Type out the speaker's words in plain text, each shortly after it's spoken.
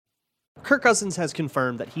Kirk Cousins has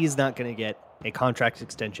confirmed that he is not going to get a contract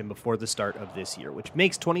extension before the start of this year, which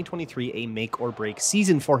makes 2023 a make or break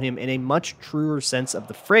season for him in a much truer sense of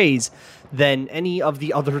the phrase than any of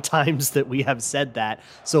the other times that we have said that.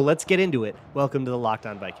 So let's get into it. Welcome to the Locked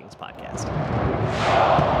On Vikings podcast.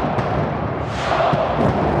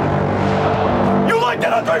 You like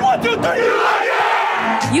that on 3, 1, 2, 3, you like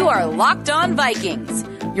it! You are Locked On Vikings,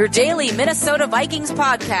 your daily Minnesota Vikings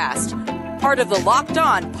podcast, part of the Locked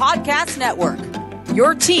On Podcast Network,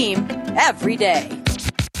 your team every day.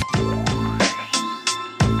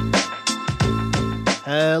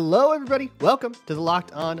 Hello, everybody. Welcome to the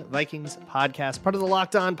Locked On Vikings podcast, part of the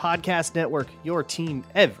Locked On Podcast Network, your team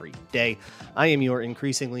every day. I am your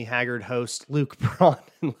increasingly haggard host, Luke Braun,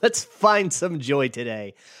 and let's find some joy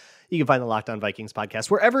today. You can find the Locked On Vikings podcast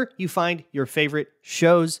wherever you find your favorite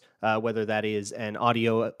shows, whether that is an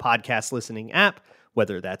audio podcast listening app,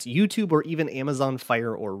 whether that's YouTube or even Amazon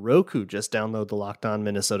Fire or Roku. Just download the Locked On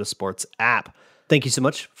Minnesota Sports app. Thank you so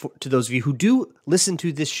much to those of you who do listen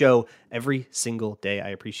to this show every single day. I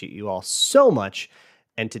appreciate you all so much.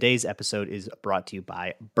 And today's episode is brought to you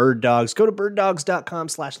by Bird Dogs. Go to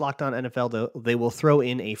birddogs.com/lockedonnfl. They will throw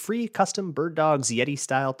in a free custom Bird Dogs Yeti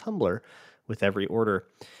style tumbler with every order.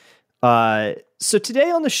 So today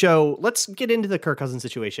on the show, let's get into the Kirk Cousins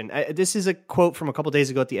situation. This is a quote from a couple days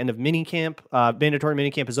ago at the end of minicamp. Mandatory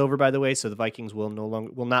minicamp is over, by the way, so the Vikings will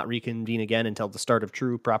not reconvene again until the start of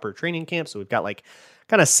true proper training camp. So we've got like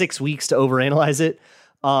kind of 6 weeks to overanalyze it.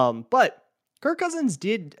 But Kirk Cousins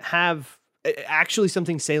did have actually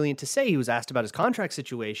something salient to say. He was asked about his contract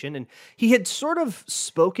situation, and he had sort of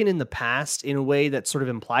spoken in the past in a way that sort of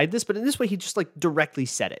implied this, but in this way, he just like directly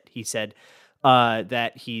said it. He said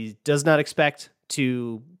that he does not expect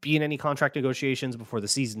to be in any contract negotiations before the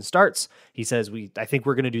season starts. He says, I think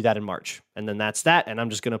we're going to do that in March. And then that's that. And I'm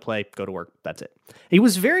just going to go to work. That's it. He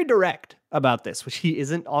was very direct about this, which he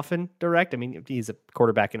isn't often direct. I mean, he's a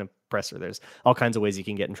quarterback in a presser. There's all kinds of ways he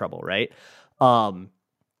can get in trouble, right?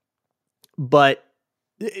 But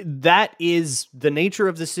that is the nature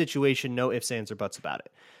of the situation. No ifs, ands, or buts about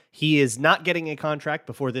it. He is not getting a contract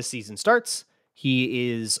before this season starts.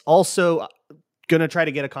 He is also going to try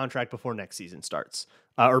to get a contract before next season starts,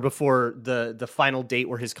 or before the final date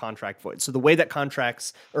where his contract voids. So the way that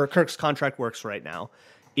Kirk's contract works right now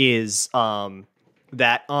is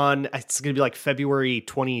that it's going to be like February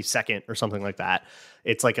 22nd or something like that.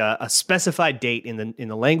 It's like a specified date in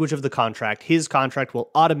the language of the contract. His contract will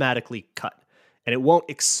automatically cut, and it won't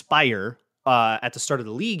expire at the start of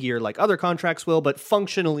the league year like other contracts will, but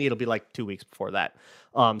functionally it'll be like 2 weeks before that.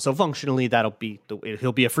 So functionally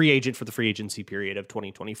he'll be a free agent for the free agency period of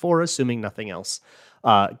 2024, assuming nothing else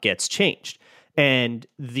gets changed. And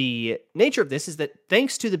the nature of this is that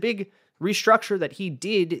thanks to the big restructure that he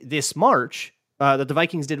did this March, that the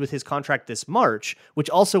Vikings did with his contract this March, which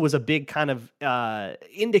also was a big kind of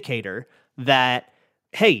indicator that,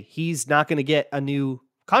 hey, he's not going to get a new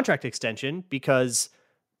contract extension because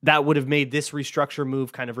that would have made this restructure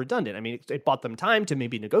move kind of redundant. I mean, it bought them time to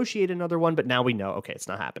maybe negotiate another one, but now we know, okay, it's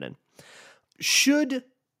not happening. Should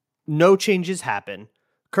no changes happen,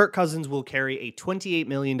 Kirk Cousins will carry a $28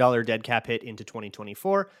 million dead cap hit into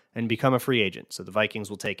 2024 and become a free agent. So the Vikings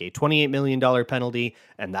will take a $28 million penalty,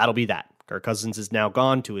 and that'll be that. Kirk Cousins is now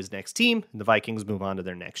gone to his next team, and the Vikings move on to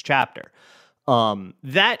their next chapter.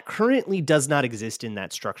 That currently does not exist in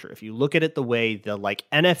that structure. If you look at it the way the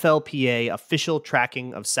NFLPA official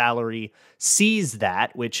tracking of salary sees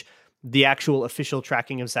that, which the actual official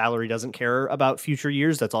tracking of salary doesn't care about future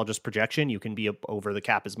years. That's all just projection. You can be over the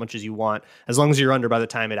cap as much as you want. As long as you're under by the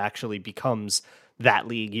time it actually becomes that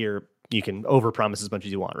league year, you can overpromise as much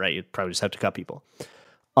as you want, right? You'd probably just have to cut people.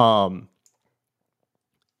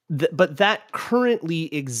 But that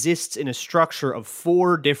currently exists in a structure of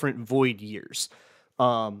 4 different void years.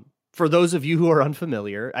 For those of you who are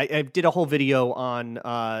unfamiliar, I did a whole video on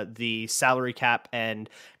the salary cap and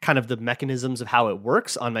kind of the mechanisms of how it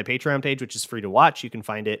works on my Patreon page, which is free to watch. You can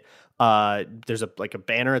find it. There's a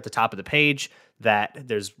banner at the top of the page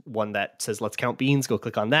there's one that says, "Let's count beans." Go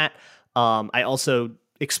click on that. I also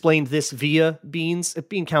explained this via beans.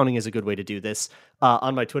 Bean counting is a good way to do this.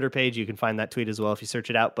 On my Twitter page, you can find that tweet as well if you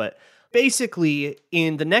search it out. But basically,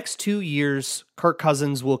 in the next 2 years, Kirk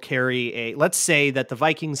Cousins will carry let's say that the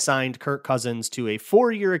Vikings signed Kirk Cousins to a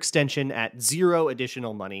 4-year extension at 0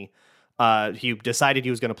 additional money. He decided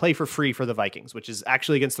he was going to play for free for the Vikings, which is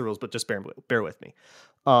actually against the rules, but just bear with me.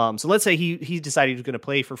 So let's say he decided he was going to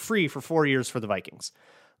play for free for 4 years for the Vikings.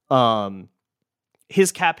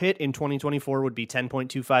 His cap hit in 2024 would be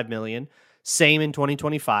 $10.25 million. same in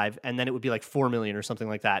 2025, and then it would be like $4 million or something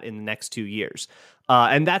like that in the next 2 years.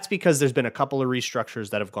 And that's because there's been a couple of restructures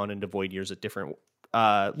that have gone into void years at different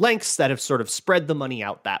lengths that have sort of spread the money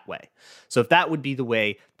out that way. So if that would be the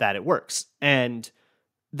way that it works. And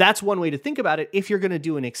that's one way to think about it. If you're going to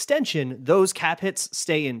do an extension, those cap hits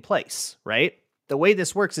stay in place, right? The way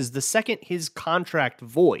this works is the second his contract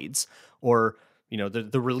voids, or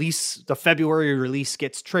the release, the February release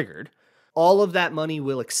gets triggered, all of that money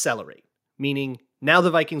will accelerate, meaning now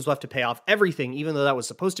the Vikings will have to pay off everything, even though that was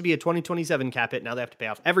supposed to be a 2027 cap hit. Now they have to pay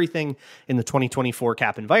off everything in the 2024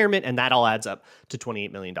 cap environment, and that all adds up to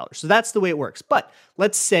 $28 million. So that's the way it works. But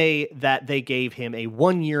let's say that they gave him a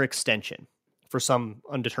 1-year extension for some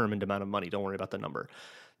undetermined amount of money. Don't worry about the number.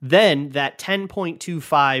 Then that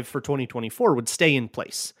 10.25 for 2024 would stay in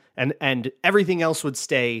place, and everything else would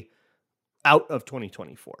stay out of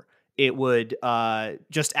 2024. It would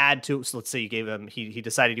just add to, so let's say you gave him, he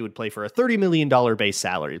decided he would play for a $30 million base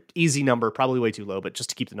salary. Easy number, probably way too low, but just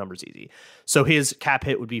to keep the numbers easy. So his cap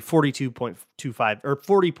hit would be 42.25 or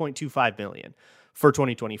 40.25 million for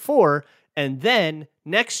 2024. And then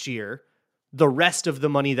next year, the rest of the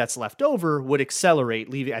money that's left over would accelerate,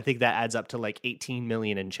 leaving, I think that adds up to like 18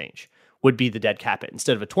 million and change would be the dead cap hit.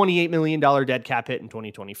 Instead of a $28 million dead cap hit in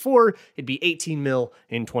 2024, it'd be 18 mil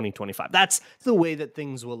in 2025. That's the way that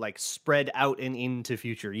things will like spread out and into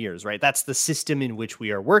future years, right? That's the system in which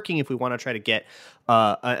we are working if we want to try to get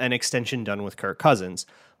an extension done with Kirk Cousins.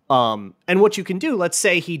 And what you can do, let's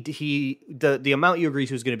say the amount you agree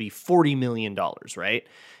to is going to be $40 million, right?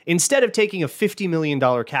 Instead of taking a $50 million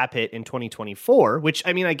cap hit in 2024, which,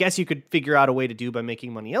 I mean, I guess you could figure out a way to do by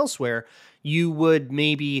making money elsewhere, you would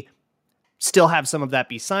maybe still have some of that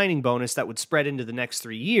be signing bonus that would spread into the next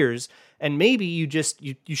 3 years. And maybe you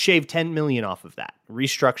shave 10 million off of that.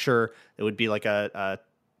 Restructure, it would be like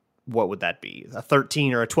what would that be? A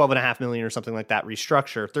 13 or a 12.5 million or something like that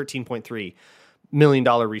restructure, $13.3 million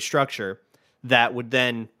restructure that would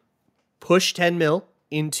then push 10 mil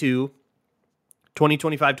into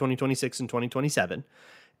 2025, 2026, and 2027,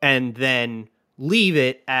 and then leave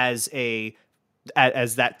it as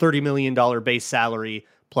that $30 million base salary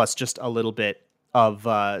plus just a little bit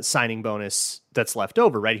of signing bonus that's left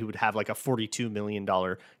over, right? He would have like a $42 million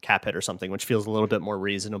cap hit or something, which feels a little bit more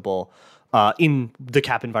reasonable in the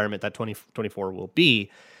cap environment that 2024 will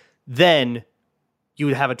be. Then you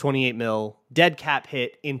would have a 28 mil dead cap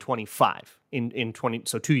hit in 25 in 20,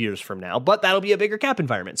 so 2 years from now, but that'll be a bigger cap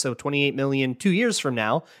environment. So 28 million 2 years from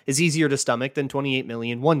now is easier to stomach than 28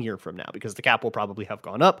 million 1 year from now, because the cap will probably have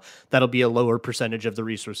gone up. That'll be a lower percentage of the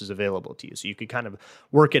resources available to you. So you could kind of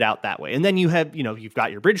work it out that way. And then you have, you've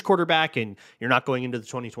got your bridge quarterback, and you're not going into the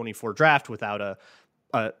 2024 draft without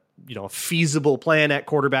a feasible plan at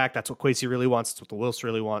quarterback. That's what Kwesi really wants. That's what the Wills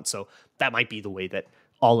really want. So that might be the way that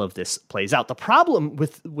all of this plays out. The problem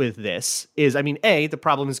with this is, the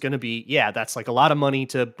problem is going to be, that's like a lot of money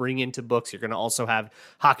to bring into books. You're going to also have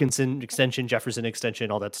Hawkinson extension, Jefferson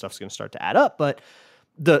extension, all that stuff's going to start to add up. But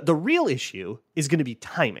the real issue is going to be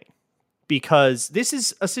timing, because this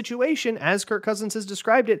is a situation, as Kirk Cousins has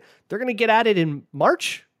described it, they're going to get at it in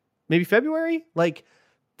March, maybe February. Like,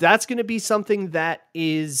 that's going to be something that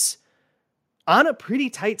is on a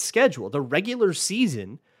pretty tight schedule. The regular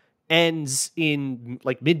season ends in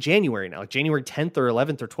like mid-January now, like January 10th or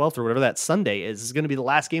 11th or 12th or whatever that Sunday is going to be the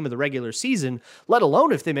last game of the regular season, let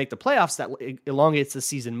alone if they make the playoffs, that elongates the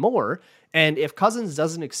season more. And if Cousins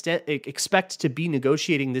doesn't expect to be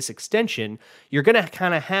negotiating this extension, you're going to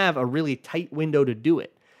kind of have a really tight window to do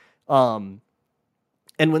it. And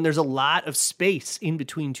when there's a lot of space in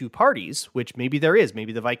between two parties, which maybe there is,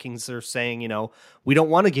 maybe the Vikings are saying, we don't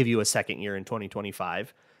want to give you a second year in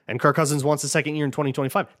 2025, and Kirk Cousins wants a second year in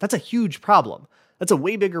 2025. That's a huge problem. That's a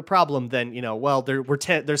way bigger problem than,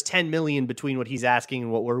 there's 10 million between what he's asking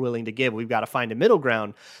and what we're willing to give. We've got to find a middle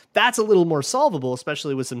ground. That's a little more solvable,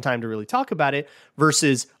 especially with some time to really talk about it,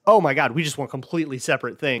 versus, oh my God, we just want completely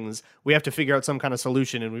separate things. We have to figure out some kind of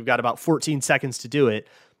solution, and we've got about 14 seconds to do it.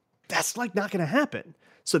 That's like not going to happen.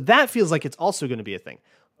 So that feels like it's also going to be a thing.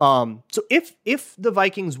 So if the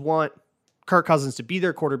Vikings want Kirk Cousins to be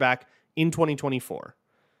their quarterback in 2024,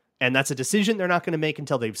 and that's a decision they're not going to make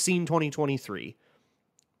until they've seen 2023,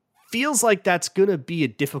 feels like that's going to be a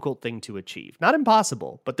difficult thing to achieve. Not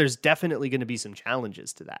impossible, but there's definitely going to be some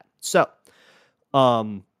challenges to that. So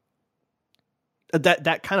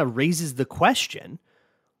that kind of raises the question,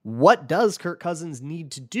 what does Kirk Cousins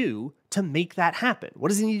need to do to make that happen? What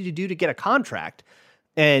does he need to do to get a contract?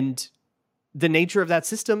 And the nature of that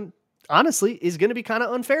system, honestly, is going to be kind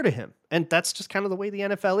of unfair to him. And that's just kind of the way the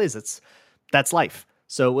NFL is. That's life.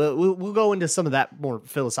 So we'll go into some of that more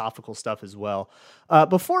philosophical stuff as well.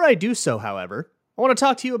 Before I do so, however, I want to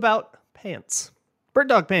talk to you about pants. Bird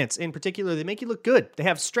Dog pants, in particular, they make you look good. They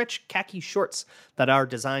have stretch khaki shorts that are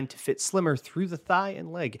designed to fit slimmer through the thigh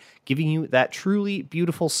and leg, giving you that truly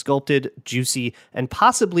beautiful, sculpted, juicy, and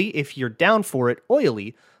possibly, if you're down for it,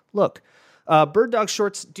 oily look. Bird Dog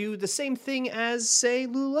shorts do the same thing as, say,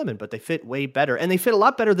 Lululemon, but they fit way better. And they fit a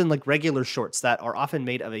lot better than like regular shorts that are often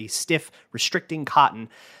made of a stiff, restricting cotton.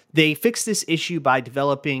 They fix this issue by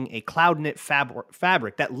developing a cloud knit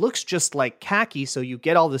fabric that looks just like khaki, so you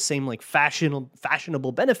get all the same like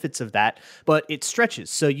fashionable benefits of that, but it stretches,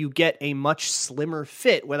 so you get a much slimmer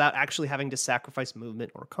fit without actually having to sacrifice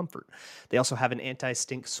movement or comfort. They also have an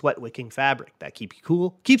anti-stink sweat wicking fabric that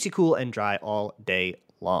keeps you cool and dry all day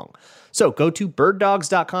long. So go to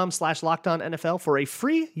birddogs.com/LockedOnNFL for a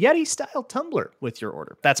free Yeti style tumbler with your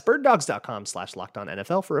order. That's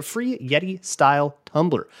birddogs.com/LockedOnNFL for a free Yeti style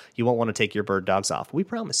tumbler. You won't want to take your bird dogs off. We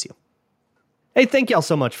promise you. Hey, thank y'all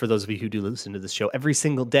so much for those of you who do listen to this show every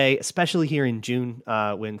single day, especially here in June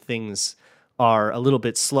when things are a little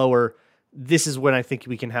bit slower. This is when I think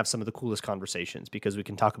we can have some of the coolest conversations because we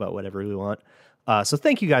can talk about whatever we want. So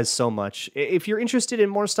thank you guys so much. If you're interested in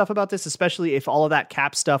more stuff about this, especially if all of that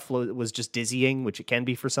cap stuff was just dizzying, which it can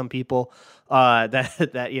be for some people,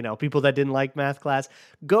 that you know, people that didn't like math class,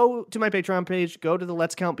 go to my Patreon page, go to the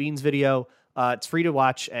Let's Count Beans video. It's free to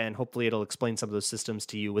watch, and hopefully it'll explain some of those systems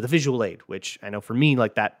to you with a visual aid, which I know for me,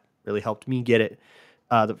 like that really helped me get it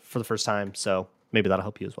for the first time. So maybe that'll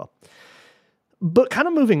help you as well. But kind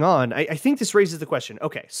of moving on, I think this raises the question.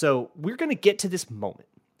 Okay, so we're going to get to this moment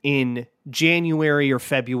in January or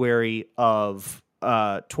February of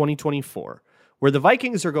 2024 where the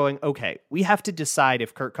Vikings are going, okay, we have to decide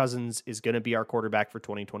if Kirk Cousins is going to be our quarterback for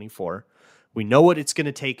 2024. We know what it's going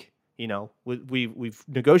to take. You know, we've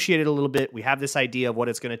negotiated a little bit. We have this idea of what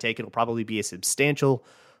it's going to take. It'll probably be a substantial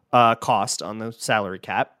cost on the salary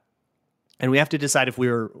cap. And we have to decide if we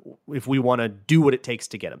want to do what it takes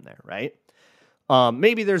to get him there, right?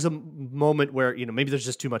 Maybe there's a moment where, you know, maybe there's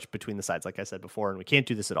just too much between the sides, like I said before, and we can't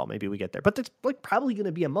do this at all. Maybe we get there. But there's like probably going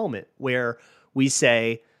to be a moment where we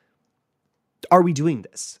say, are we doing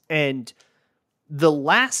this? And the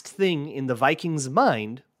last thing in the Vikings'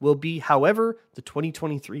 mind will be however the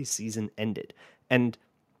 2023 season ended. And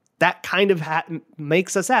that kind of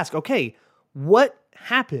makes us ask, okay, what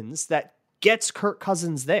happens that gets Kirk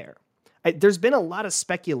Cousins there? There's been a lot of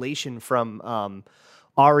speculation from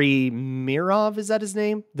Ari Mirov, is that his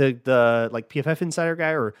name? The like PFF insider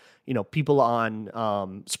guy, or, you know, people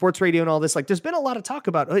on sports radio and all this. Like, there's been a lot of talk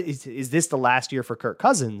about, is this the last year for Kirk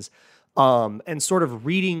Cousins? And sort of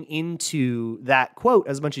reading into that quote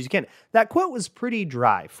as much as you can. That quote was pretty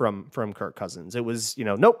dry from Kirk Cousins. It was, you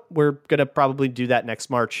know, nope, we're going to probably do that next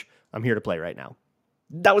March. I'm here to play right now.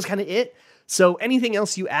 That was kind of it. So anything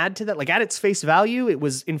else you add to that, like at its face value, it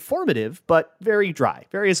was informative, but very dry,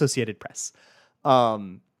 very Associated Press.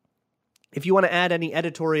 If you want to add any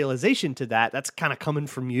editorialization to that, that's kind of coming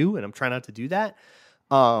from you, and I'm trying not to do that.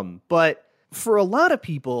 But for a lot of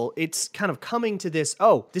people, it's kind of coming to this,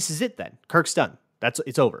 oh, this is it then. Kirk's done.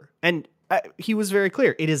 It's over. And he was very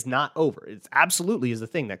clear. It is not over. It absolutely is a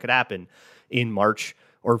thing that could happen in March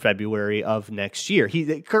or February of next year.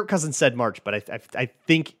 Kirk Cousins said March, but I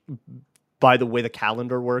think by the way the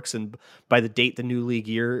calendar works and by the date the new league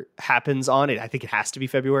year happens on it, I think it has to be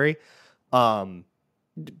February.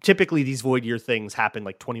 Typically these void year things happen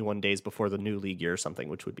like 21 days before the new league year or something,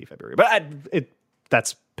 which would be February. But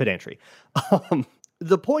that's pedantry.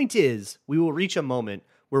 The point is, we will reach a moment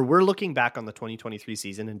where we're looking back on the 2023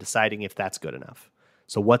 season and deciding if that's good enough.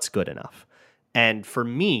 So what's good enough? And for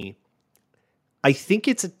me, I think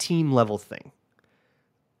it's a team level thing.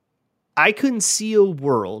 I couldn't see a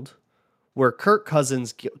world where Kirk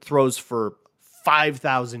Cousins throws for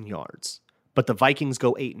 5,000 yards, but the Vikings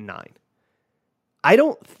go 8-9. I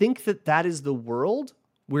don't think that is the world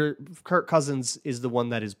where Kirk Cousins is the one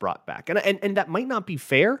that is brought back. And that might not be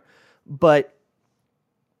fair, but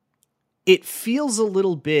it feels a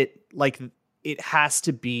little bit like it has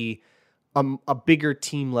to be a bigger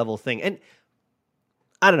team level thing. And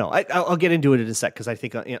I don't know. I'll get into it in a sec, because I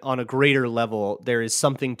think on a greater level, there is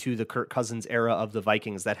something to the Kirk Cousins era of the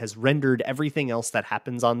Vikings that has rendered everything else that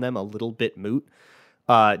happens on them a little bit moot.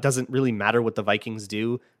 It doesn't really matter what the Vikings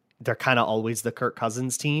do. They're kind of always the Kirk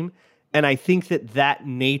Cousins team. And I think that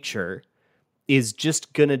nature is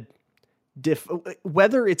just going to,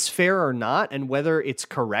 whether it's fair or not, and whether it's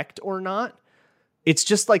correct or not, it's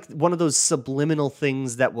just like one of those subliminal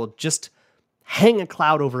things that will just hang a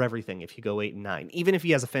cloud over everything if you go 8-9. Even if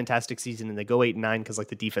he has a fantastic season and they go 8-9 because like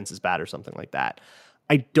the defense is bad or something like that.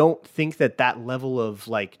 I don't think that level of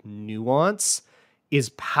like nuance is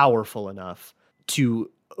powerful enough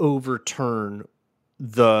to overturn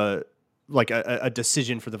the like a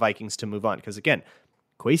decision for the Vikings to move on. Because again,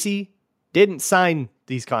 Kwesi didn't sign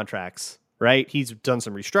these contracts, right? He's done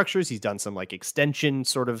some restructures. He's done some like extension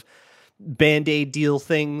sort of Band-Aid deal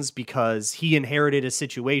things because he inherited a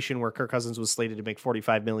situation where Kirk Cousins was slated to make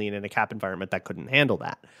 $45 million in a cap environment that couldn't handle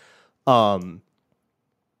that.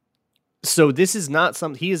 So this is not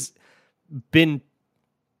something he has been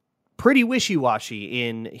pretty wishy-washy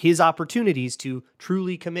in his opportunities to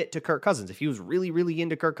truly commit to Kirk Cousins. If he was really, really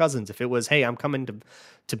into Kirk Cousins, if it was, hey, I'm coming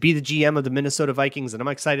to be the GM of the Minnesota Vikings and I'm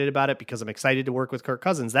excited about it because I'm excited to work with Kirk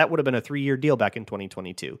Cousins, that would have been a 3-year deal back in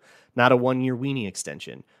 2022, not a 1-year weenie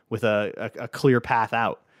extension with a clear path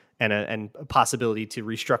out and a possibility to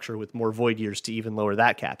restructure with more void years to even lower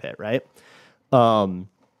that cap hit, right?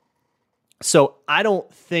 So I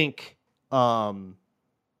don't think...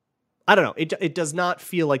 I don't know. It does not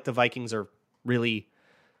feel like the Vikings are really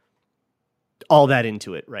all that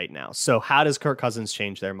into it right now. So how does Kirk Cousins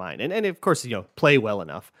change their mind? And of course, play well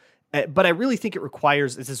enough. But I really think it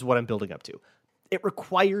requires, this is what I'm building up to. It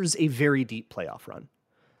requires a very deep playoff run.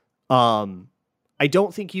 I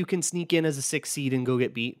don't think you can sneak in as a 6 seed and go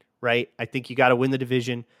get beat, right? I think you got to win the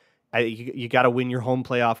division. You got to win your home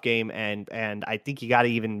playoff game. And I think you got to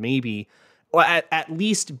even maybe, or at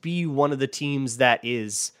least be one of the teams that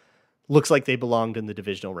looks like they belonged in the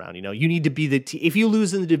divisional round. You need to be if you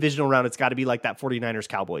lose in the divisional round, it's got to be like that 49ers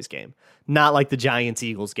Cowboys game, not like the Giants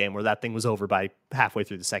Eagles game where that thing was over by halfway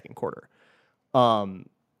through the second quarter.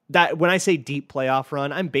 That when I say deep playoff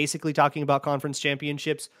run, I'm basically talking about conference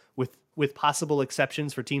championships with possible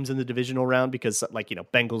exceptions for teams in the divisional round, because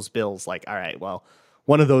Bengals, Bills, like, all right, well,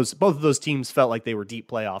 both of those teams felt like they were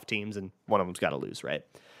deep playoff teams and one of them's got to lose. Right.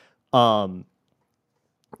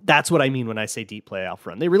 That's what I mean when I say deep playoff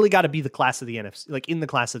run. They really got to be the class of the NFC, like in the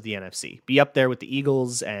class of the NFC, be up there with the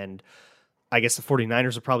Eagles. And I guess the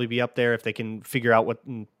 49ers will probably be up there if they can figure out what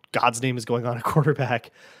in God's name is going on at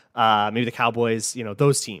quarterback. Maybe the Cowboys,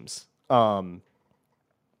 those teams. And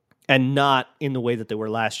not in the way that they were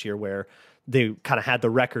last year, where they kind of had the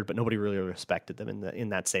record, but nobody really respected them in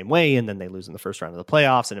that same way. And then they lose in the first round of the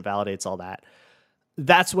playoffs and it validates all that.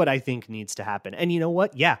 That's what I think needs to happen. And you know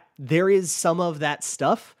what? Yeah, there is some of that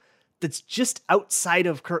stuff that's just outside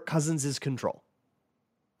of Kirk Cousins' control.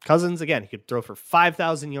 Cousins, again, he could throw for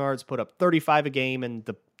 5,000 yards, put up 35 a game, and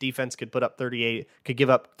the defense could put up 38, could give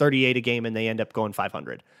up 38 a game, and they end up going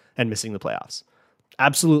 500 and missing the playoffs.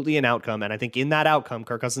 Absolutely an outcome. And I think in that outcome,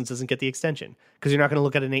 Kirk Cousins doesn't get the extension, because you're not going to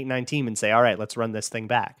look at an 8-9 team and say, all right, let's run this thing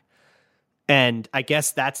back. And I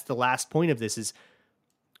guess that's the last point of this is,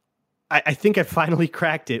 I think I finally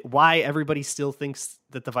cracked it, why everybody still thinks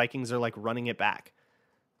that the Vikings are like running it back.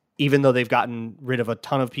 Even though they've gotten rid of a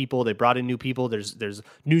ton of people, they brought in new people. There's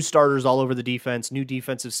new starters all over the defense, new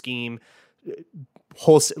defensive scheme,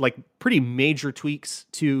 like pretty major tweaks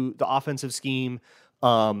to the offensive scheme.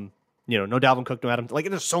 No Dalvin Cook, no Adam. Like,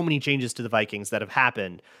 there's so many changes to the Vikings that have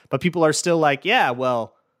happened, but people are still like, yeah,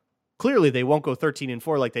 well, clearly they won't go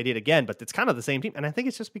 13-4 like they did again, but it's kind of the same team. And I think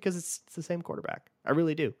it's just because it's the same quarterback. I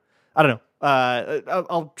really do. I don't know.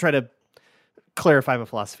 I'll try to clarify my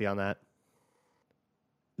philosophy on that.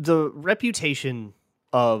 The reputation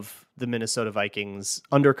of the Minnesota Vikings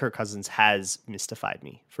under Kirk Cousins has mystified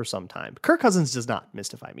me for some time. Kirk Cousins does not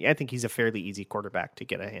mystify me. I think he's a fairly easy quarterback to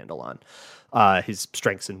get a handle on. His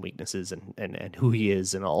strengths and weaknesses and who he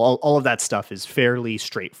is and all of that stuff is fairly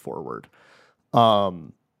straightforward.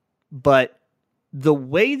 But the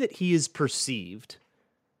way that he is perceived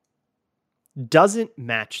doesn't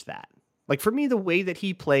match that. Like, for me, the way that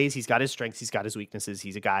he plays, he's got his strengths, he's got his weaknesses,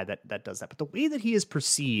 he's a guy that does that. But the way that he is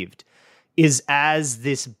perceived is as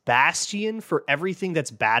this bastion for everything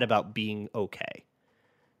that's bad about being okay.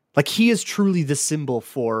 Like, he is truly the symbol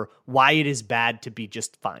for why it is bad to be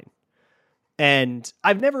just fine. And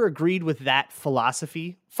I've never agreed with that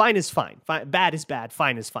philosophy. Fine is fine. Bad is bad.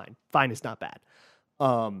 Fine is fine. Fine is not bad.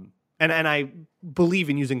 And I believe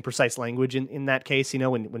in using precise language in that case.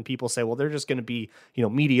 When people say, well, they're just going to be,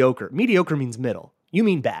 mediocre. Mediocre means middle. You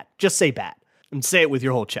mean bad. Just say bad and say it with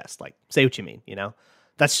your whole chest. Like, say what you mean,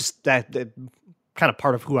 That's just that kind of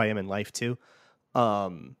part of who I am in life too.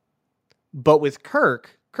 But with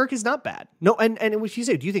Kirk is not bad. No, and if you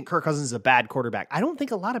say, do you think Kirk Cousins is a bad quarterback? I don't think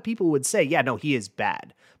a lot of people would say, yeah, no, he is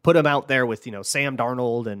bad. Put him out there with, Sam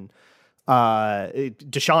Darnold and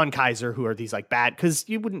Deshaun Kaiser, who are these like bad, because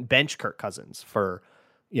you wouldn't bench Kirk Cousins for,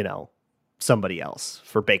 somebody else,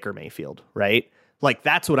 for Baker Mayfield, right? Like,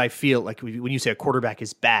 that's what I feel like when you say a quarterback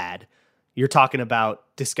is bad, you're talking about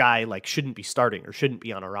this guy like shouldn't be starting or shouldn't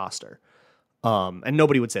be on a roster. And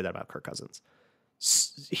nobody would say that about Kirk Cousins.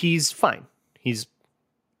 He's fine. He's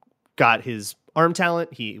got his arm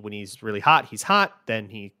talent. When he's really hot, he's hot. Then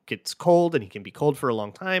he gets cold, and he can be cold for a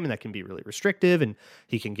long time, and that can be really restrictive. And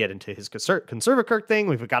he can get into his conservative Kirk thing.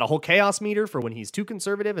 We've got a whole chaos meter for when he's too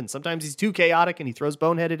conservative, and sometimes he's too chaotic, and he throws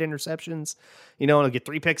boneheaded interceptions. And he'll get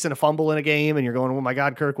 3 picks and a fumble in a game, and you're going, "Oh my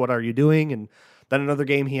God, Kirk, what are you doing?" And then another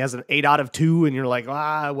game, he has an 8 out of 2, and you're like,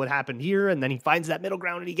 what happened here? And then he finds that middle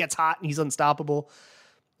ground, and he gets hot, and he's unstoppable.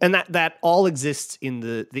 And that all exists in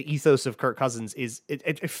the ethos of Kirk Cousins. Is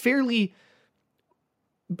a fairly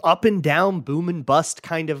up and down, boom and bust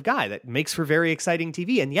kind of guy that makes for very exciting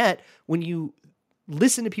TV. And yet, when you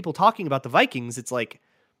listen to people talking about the Vikings, it's like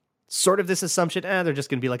sort of this assumption, they're just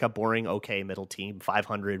going to be like a boring, okay, middle team,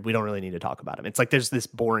 500. We don't really need to talk about them. It's like there's this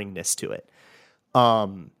boringness to it.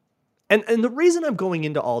 And the reason I'm going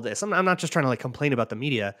into all this, I'm not just trying to like complain about the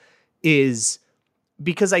media, is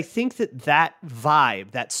because I think that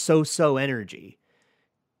vibe, that so-so energy,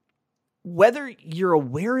 whether you're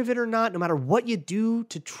aware of it or not, no matter what you do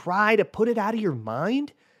to try to put it out of your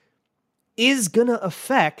mind, is going to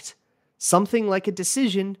affect something like a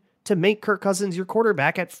decision to make Kirk Cousins your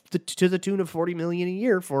quarterback to the tune of $40 million a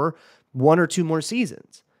year for 1 or 2 more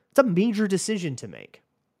seasons. It's a major decision to make.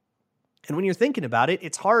 And when you're thinking about it,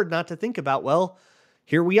 it's hard not to think about, well,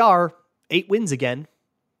 here we are, 8 wins again.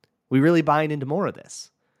 We really buying into more of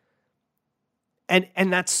this. And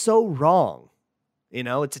that's so wrong.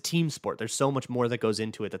 It's a team sport. There's so much more that goes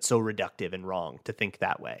into it that's so reductive and wrong to think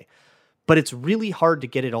that way. But it's really hard to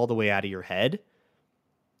get it all the way out of your head.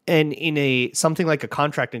 And in something like a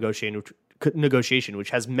contract negotiation,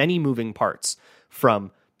 which has many moving parts,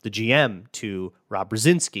 from the GM to Rob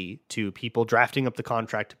Brzezinski to people drafting up the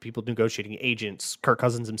contract to people negotiating, agents, Kirk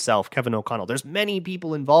Cousins himself, Kevin O'Connell. There's many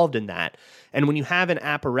people involved in that. And when you have an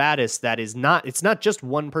apparatus that it's not just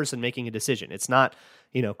one person making a decision. It's not,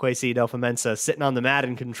 Kwesi Adolfo-Mensah sitting on the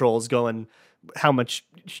Madden controls going, how much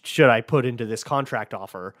should I put into this contract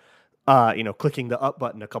offer? Clicking the up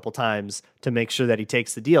button a couple times to make sure that he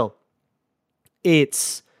takes the deal.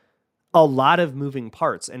 It's a lot of moving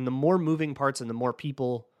parts. And the more moving parts and the more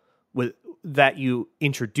people that you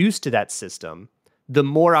introduce to that system, the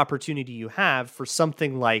more opportunity you have for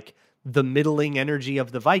something like the middling energy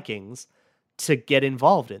of the Vikings to get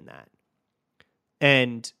involved in that.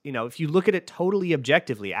 And, if you look at it totally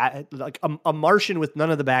objectively, like a Martian with none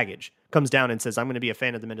of the baggage comes down and says, I'm going to be a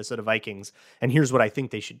fan of the Minnesota Vikings, and here's what I think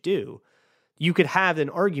they should do. You could have an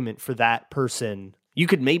argument for that person. You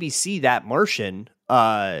could maybe see that Martian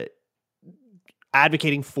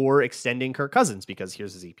advocating for extending Kirk Cousins because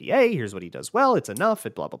here's his EPA, here's what he does well, it's enough,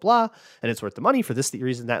 it blah, blah, blah, and it's worth the money for this, the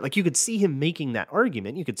reason that. Like, you could see him making that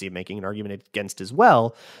argument. You could see him making an argument against as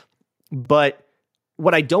well. But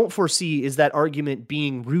what I don't foresee is that argument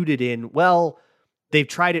being rooted in, well, they've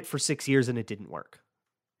tried it for 6 years and it didn't work.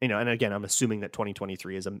 And again, I'm assuming that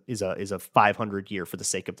 2023 is a 500 year for the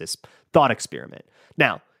sake of this thought experiment.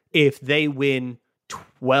 Now, if they win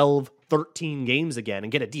 12, 13 games again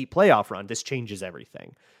and get a deep playoff run, this changes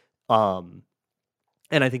everything. And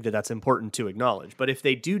I think that that's important to acknowledge. But if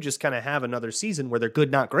they do just kind of have another season where they're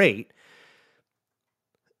good, not great,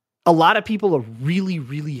 a lot of people really,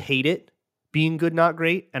 really hate it being good, not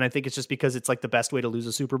great. And I think it's just because it's like the best way to lose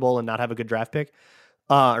a Super Bowl and not have a good draft pick.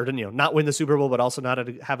 Or not win the Super Bowl, but also not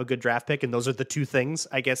have a good draft pick. And those are the two things,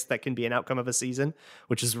 I guess, that can be an outcome of a season,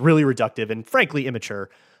 which is really reductive and frankly immature.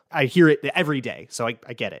 I hear it every day, so I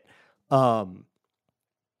get it.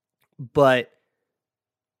 But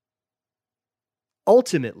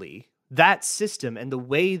ultimately, that system and the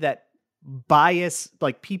way that bias,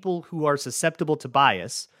 like people who are susceptible to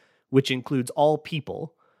bias, which includes all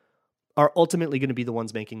people, are ultimately going to be the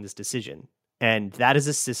ones making this decision. And that is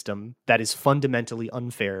a system that is fundamentally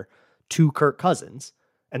unfair to Kirk Cousins.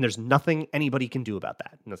 And there's nothing anybody can do about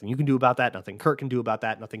that. Nothing you can do about that. Nothing Kirk can do about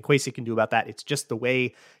that. Nothing Kwesi can do about that. It's just the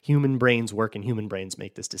way human brains work and human brains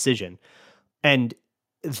make this decision. And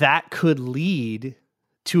that could lead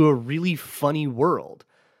to a really funny world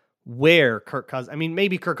where Kirk Cousins,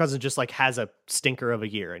 maybe Kirk Cousins just like has a stinker of a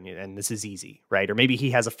year and this is easy, right? Or maybe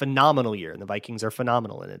he has a phenomenal year and the Vikings are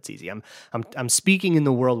phenomenal and it's easy. I'm speaking in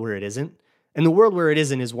the world where it isn't. And the world where it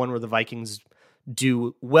isn't is one where the Vikings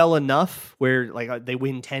do well enough where like they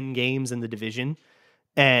win 10 games in the division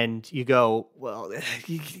and you go, well,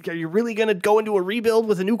 are you really going to go into a rebuild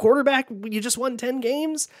with a new quarterback? You just won 10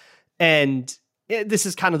 games. And this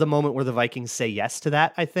is kind of the moment where the Vikings say yes to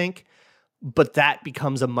that, I think. But that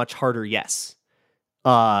becomes a much harder yes.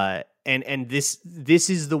 And this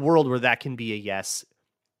is the world where that can be a yes,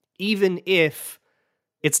 even if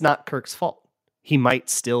it's not Kirk's fault. He might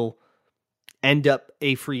still end up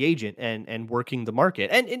a free agent and working the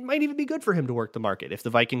market. And it might even be good for him to work the market. If the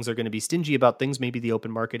Vikings are going to be stingy about things, maybe the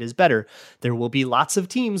open market is better. There will be lots of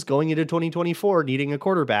teams going into 2024 needing a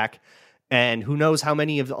quarterback. And who knows how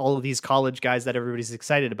many of all of these college guys that everybody's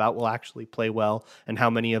excited about will actually play well, and how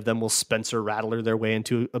many of them will Spencer Rattler their way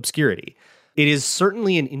into obscurity. It is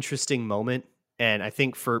certainly an interesting moment. And I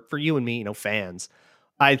think for you and me, fans,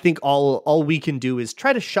 I think all we can do is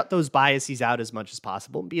try to shut those biases out as much as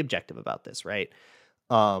possible and be objective about this, right?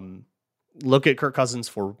 Look at Kirk Cousins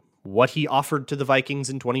for what he offered to the Vikings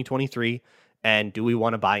in 2023, and do we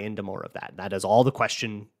want to buy into more of that? That is all the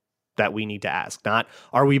question that we need to ask. Not,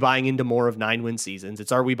 are we buying into more of 9-win seasons?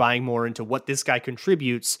 It's, are we buying more into what this guy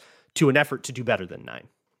contributes to an effort to do better than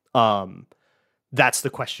 9? That's the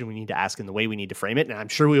question we need to ask and the way we need to frame it. And I'm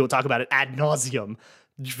sure we will talk about it ad nauseum.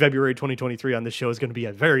 February 2023 on this show is going to be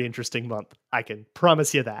a very interesting month. I can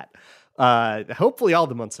promise you that. Hopefully all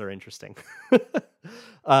the months are interesting.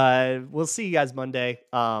 We'll see you guys Monday.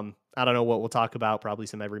 I don't know what we'll talk about. Probably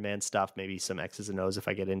some everyman stuff, maybe some X's and O's if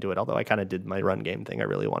I get into it. Although I kind of did my run game thing I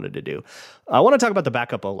really wanted to do. I want to talk about the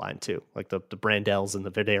backup O-line too, like the Brandells and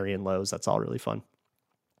the Vidarian Lows. That's all really fun.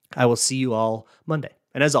 I will see you all Monday.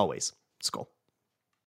 And as always, Skol.